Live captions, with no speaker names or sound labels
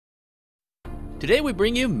Today we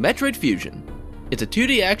bring you Metroid Fusion. It's a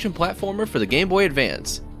 2D action platformer for the Game Boy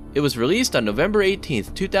Advance. It was released on November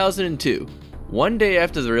 18th, 2002, one day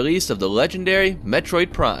after the release of the legendary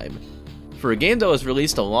Metroid Prime. For a game that was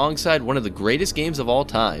released alongside one of the greatest games of all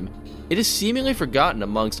time, it is seemingly forgotten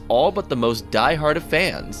amongst all but the most die-hard of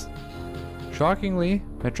fans. Shockingly,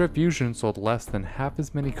 Metroid Fusion sold less than half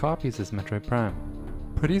as many copies as Metroid Prime.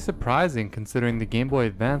 Pretty surprising considering the Game Boy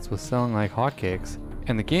Advance was selling like hotcakes,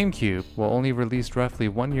 and the GameCube, while only released roughly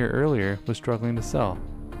 1 year earlier, was struggling to sell.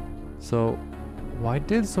 So, why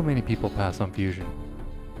did so many people pass on Fusion?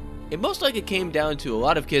 It most likely came down to a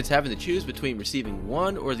lot of kids having to choose between receiving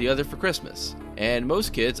one or the other for Christmas, and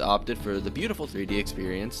most kids opted for the beautiful 3D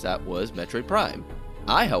experience that was Metroid Prime.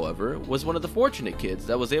 I, however, was one of the fortunate kids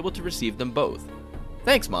that was able to receive them both.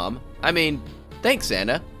 Thanks, Mom. Thanks,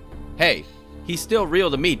 Santa. Hey, he's still real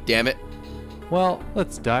to me, damn it. Well,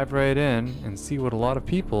 let's dive right in and see what a lot of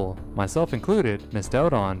people, myself included, missed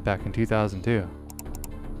out on back in 2002.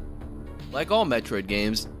 Like all Metroid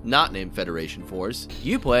games, not named Federation Force,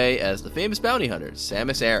 you play as the famous bounty hunter,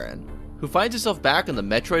 Samus Aran, who finds herself back on the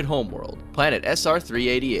Metroid homeworld, planet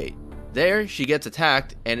SR-388. There, she gets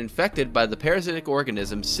attacked and infected by the parasitic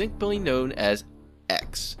organism simply known as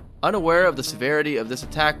X. Unaware of the severity of this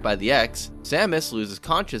attack by the X, Samus loses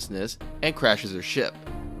consciousness and crashes her ship.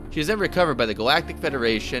 She is then recovered by the Galactic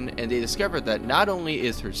Federation, and they discover that not only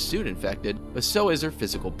is her suit infected, but so is her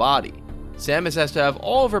physical body. Samus has to have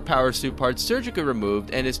all of her power suit parts surgically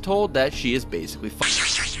removed and is told that she is basically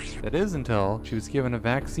fine. That is until she was given a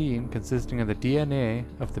vaccine consisting of the DNA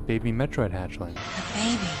of the baby Metroid hatchling.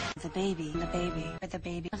 The baby.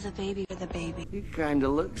 He kinda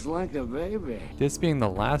looks like a baby. This being the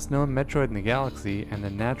last known Metroid in the galaxy and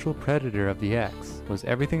the natural predator of the X, was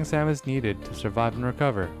everything Samus needed to survive and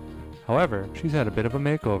recover. However, she's had a bit of a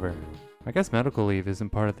makeover. I guess medical leave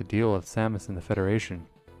isn't part of the deal with Samus and the Federation.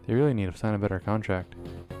 They really need to sign a better contract.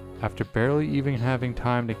 After barely even having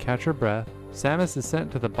time to catch her breath, Samus is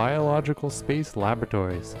sent to the Biological Space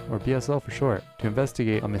Laboratories, or BSL for short, to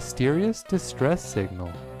investigate a mysterious distress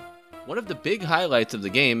signal. One of the big highlights of the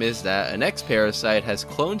game is that an X-Parasite has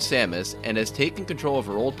cloned Samus and has taken control of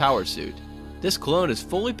her old power suit. This clone is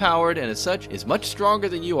fully powered and as such is much stronger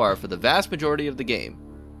than you are for the vast majority of the game.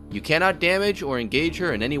 You cannot damage or engage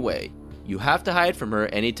her in any way. You have to hide from her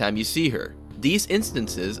anytime you see her. These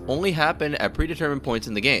instances only happen at predetermined points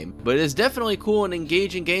in the game, but it is definitely cool and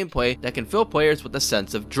engaging gameplay that can fill players with a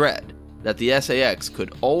sense of dread, that the SAX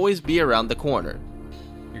could always be around the corner.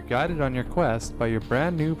 You're guided on your quest by your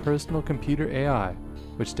brand new personal computer AI,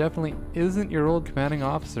 which definitely isn't your old commanding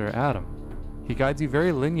officer, Adam. He guides you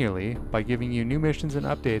very linearly by giving you new missions and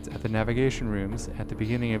updates at the navigation rooms at the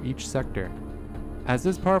beginning of each sector. As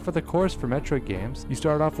is par for the course for Metroid games, you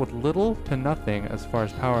start off with little to nothing as far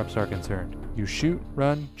as power-ups are concerned. You shoot,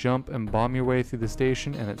 run, jump, and bomb your way through the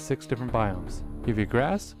station and its 6 different biomes. You have your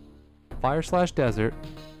grass, fire/desert,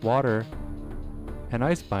 water, and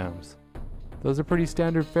ice biomes. Those are pretty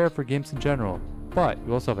standard fare for games in general, but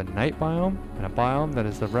you also have a night biome and a biome that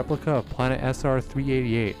is a replica of planet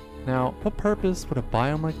SR-388. Now, what purpose would a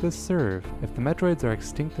biome like this serve if the Metroids are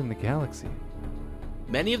extinct in the galaxy?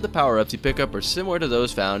 Many of the power-ups you pick up are similar to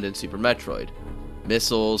those found in Super Metroid.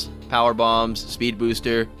 Missiles, power bombs, speed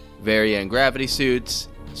booster, Varian gravity suits,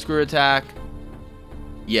 screw attack.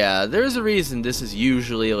 Yeah, there's a reason this is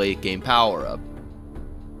usually a late game power-up.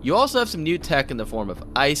 You also have some new tech in the form of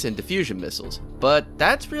ice and diffusion missiles, but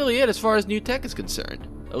that's really it as far as new tech is concerned.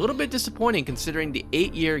 A little bit disappointing considering the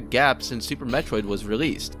 8-year gap since Super Metroid was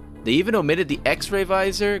released. They even omitted the X-ray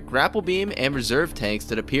visor, grapple beam, and reserve tanks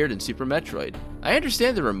that appeared in Super Metroid. I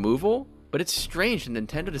understand the removal, but it's strange that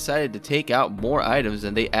Nintendo decided to take out more items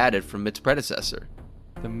than they added from its predecessor.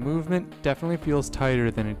 The movement definitely feels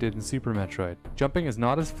tighter than it did in Super Metroid. Jumping is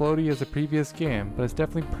not as floaty as the previous game, but it's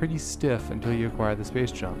definitely pretty stiff until you acquire the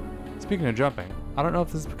space jump. Speaking of jumping, I don't know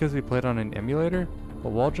if this is because we played on an emulator,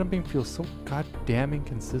 but wall jumping feels so goddamn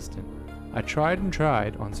inconsistent. I tried and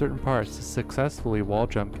tried on certain parts to successfully wall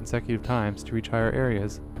jump consecutive times to reach higher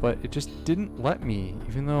areas, but it just didn't let me,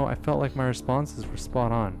 even though I felt like my responses were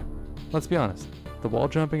spot on. Let's be honest, the wall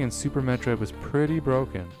jumping in Super Metroid was pretty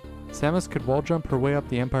broken. Samus could wall jump her way up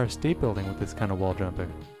the Empire State Building with this kind of wall jumping.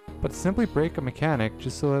 But to simply break a mechanic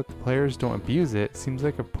just so that the players don't abuse it seems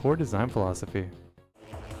like a poor design philosophy.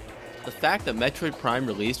 The fact that Metroid Prime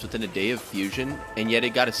released within a day of Fusion, and yet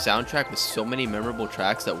it got a soundtrack with so many memorable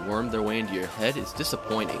tracks that wormed their way into your head is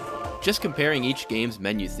disappointing. Just comparing each game's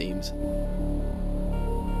menu themes,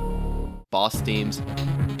 boss themes,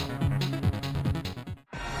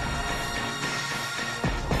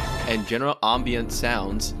 and general ambient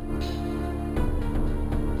sounds,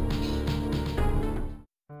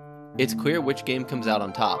 it's clear which game comes out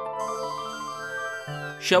on top.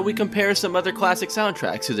 Shall we compare some other classic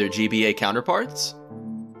soundtracks to their GBA counterparts?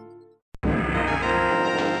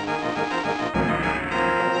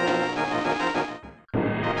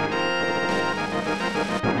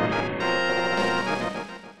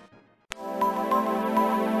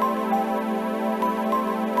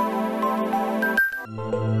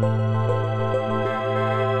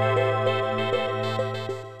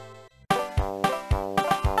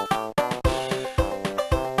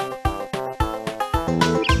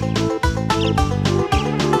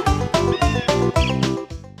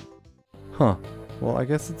 Huh. Well, I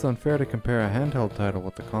guess it's unfair to compare a handheld title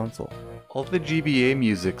with the console. All the GBA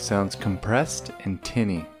music sounds compressed and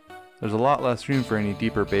tinny. There's a lot less room for any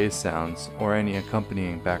deeper bass sounds or any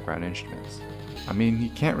accompanying background instruments. I mean, you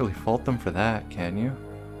can't really fault them for that, can you?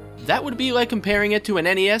 That would be like comparing it to an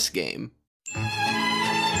NES game.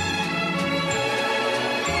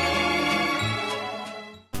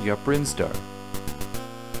 You got Brinstar,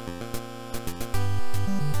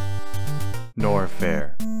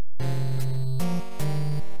 Norfair,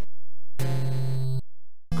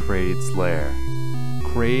 Kraid's Lair.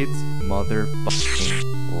 Kraid's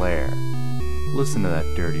motherfucking lair. Listen to that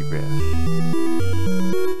dirty riff.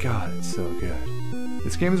 God, it's so good.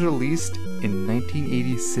 This game was released in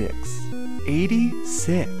 1986.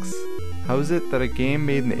 86! How is it that a game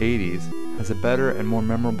made in the 80s has a better and more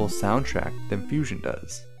memorable soundtrack than Fusion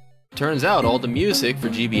does? Turns out all the music for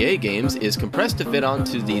GBA games is compressed to fit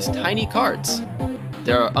onto these tiny carts.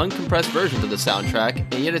 There are uncompressed versions of the soundtrack,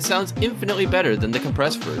 and yet it sounds infinitely better than the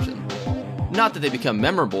compressed version. Not that they become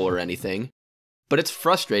memorable or anything, but it's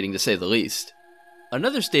frustrating to say the least.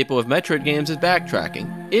 Another staple of Metroid games is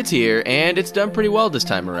backtracking. It's here, and it's done pretty well this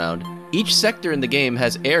time around. Each sector in the game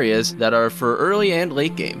has areas that are for early and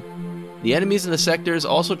late game. The enemies in the sectors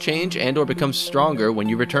also change and or become stronger when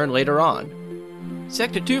you return later on.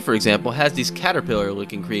 Sector 2, for example, has these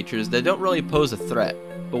caterpillar-looking creatures that don't really pose a threat,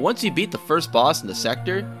 but once you beat the first boss in the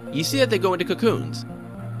sector, you see that they go into cocoons.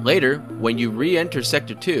 Later, when you re-enter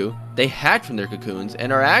Sector 2, they hatch from their cocoons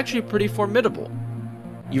and are actually pretty formidable.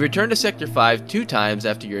 You return to Sector 5 2 times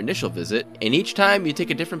after your initial visit, and each time you take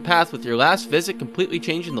a different path with your last visit completely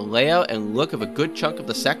changing the layout and look of a good chunk of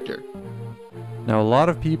the sector. Now, a lot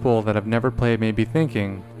of people that have never played may be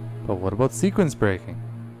thinking, but what about sequence breaking?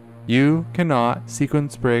 You cannot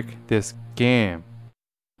sequence break this game.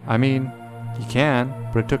 I mean, you can,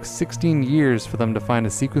 but it took 16 years for them to find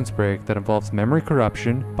a sequence break that involves memory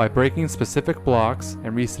corruption by breaking specific blocks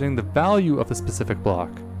and resetting the value of a specific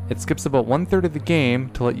block. It skips about 1/3 of the game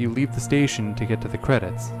to let you leave the station to get to the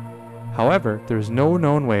credits. However, there is no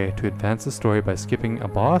known way to advance the story by skipping a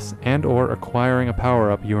boss and or acquiring a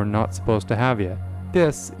power-up you are not supposed to have yet.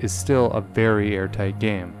 This is still a very airtight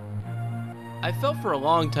game. I felt for a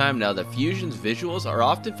long time now that Fusion's visuals are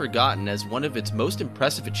often forgotten as one of its most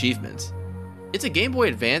impressive achievements. It's a Game Boy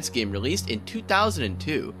Advance game released in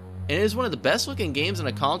 2002, and it is one of the best looking games on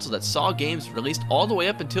a console that saw games released all the way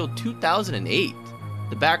up until 2008.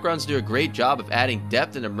 The backgrounds do a great job of adding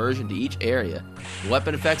depth and immersion to each area. The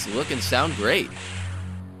weapon effects look and sound great.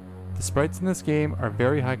 The sprites in this game are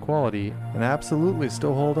very high quality and absolutely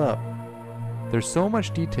still hold up. There's so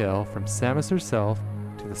much detail from Samus herself,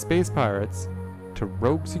 to the space pirates, to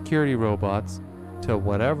rogue security robots, to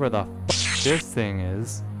whatever the f this thing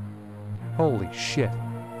is. Holy shit.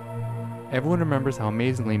 Everyone remembers how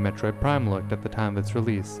amazingly Metroid Prime looked at the time of its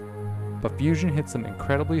release, but Fusion hit some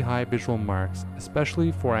incredibly high visual marks,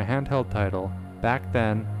 especially for a handheld title back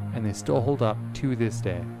then, and they still hold up to this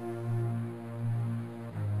day.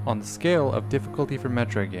 On the scale of difficulty for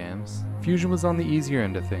Metroid games, Fusion was on the easier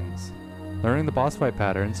end of things. Learning the boss fight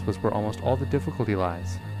patterns was where almost all the difficulty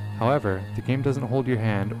lies. However, the game doesn't hold your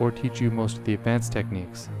hand or teach you most of the advanced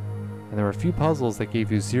techniques, and there were a few puzzles that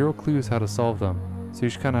gave you zero clues how to solve them, so you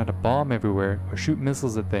just kinda had to bomb everywhere or shoot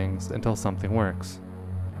missiles at things until something works.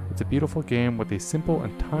 It's a beautiful game with a simple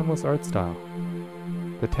and timeless art style.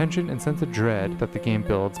 The tension and sense of dread that the game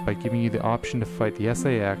builds by giving you the option to fight the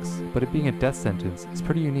SAX, but it being a death sentence, is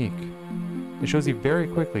pretty unique. It shows you very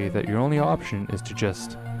quickly that your only option is to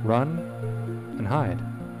just run and hide.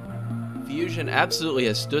 Fusion absolutely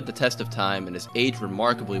has stood the test of time and has aged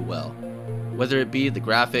remarkably well. Whether it be the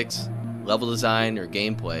graphics, level design, or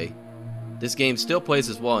gameplay, this game still plays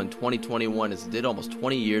as well in 2021 as it did almost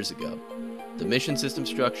 20 years ago. The mission system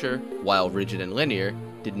structure, while rigid and linear,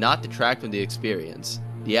 did not detract from the experience.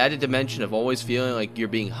 The added dimension of always feeling like you're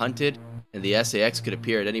being hunted and the SAX could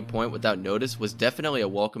appear at any point without notice was definitely a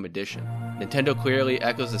welcome addition. Nintendo clearly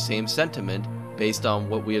echoes the same sentiment based on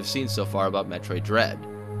what we have seen so far about Metroid Dread.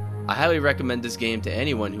 I highly recommend this game to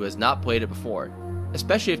anyone who has not played it before.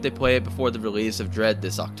 especially if they play it before the release of Dread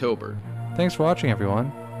this October. Thanks for watching,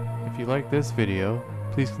 everyone. If you like this video,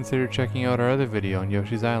 please consider checking out our other video on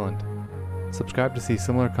Yoshi's Island. Subscribe to see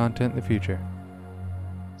similar content in the future.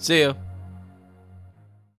 See ya!